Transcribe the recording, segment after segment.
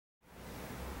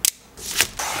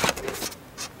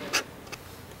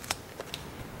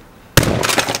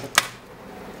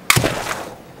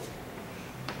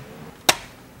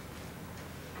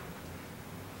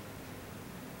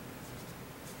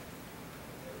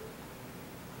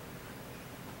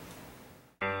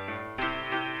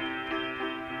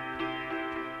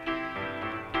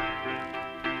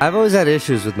I've always had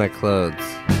issues with my clothes.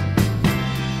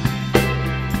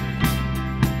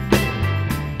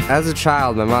 As a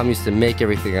child, my mom used to make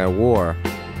everything I wore,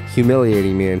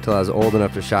 humiliating me until I was old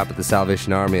enough to shop at the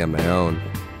Salvation Army on my own.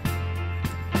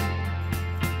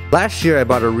 Last year, I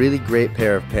bought a really great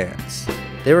pair of pants.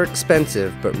 They were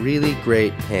expensive, but really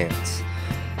great pants.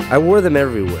 I wore them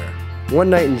everywhere.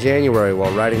 One night in January,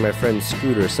 while riding my friend's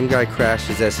scooter, some guy crashed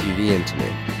his SUV into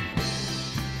me.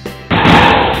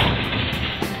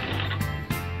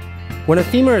 When a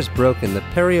femur is broken, the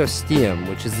periosteum,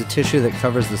 which is the tissue that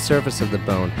covers the surface of the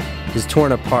bone, is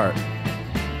torn apart.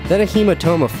 Then a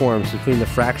hematoma forms between the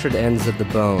fractured ends of the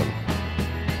bone.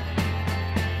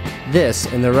 This,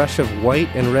 and the rush of white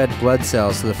and red blood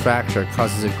cells to the fracture,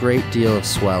 causes a great deal of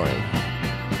swelling.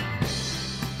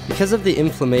 Because of the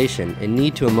inflammation and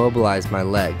need to immobilize my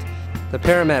leg, the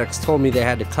paramedics told me they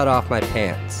had to cut off my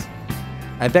pants.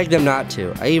 I begged them not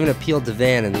to. I even appealed to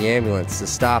Van and the ambulance to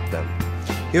stop them.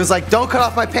 He was like, "Don't cut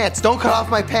off my pants! Don't cut off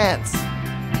my pants!"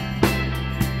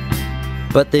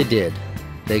 But they did.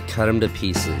 They cut him to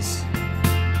pieces,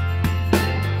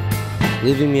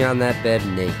 leaving me on that bed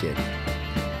naked.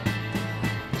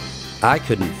 I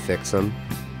couldn't fix them.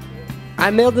 I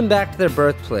mailed them back to their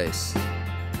birthplace.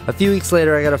 A few weeks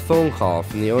later, I got a phone call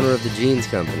from the owner of the jeans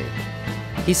company.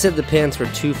 He said the pants were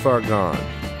too far gone.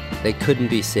 They couldn't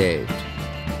be saved.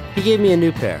 He gave me a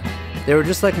new pair. They were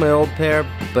just like my old pair,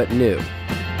 but new.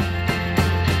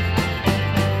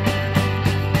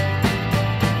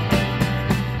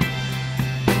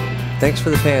 Thanks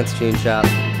for the pants, Jean Shop.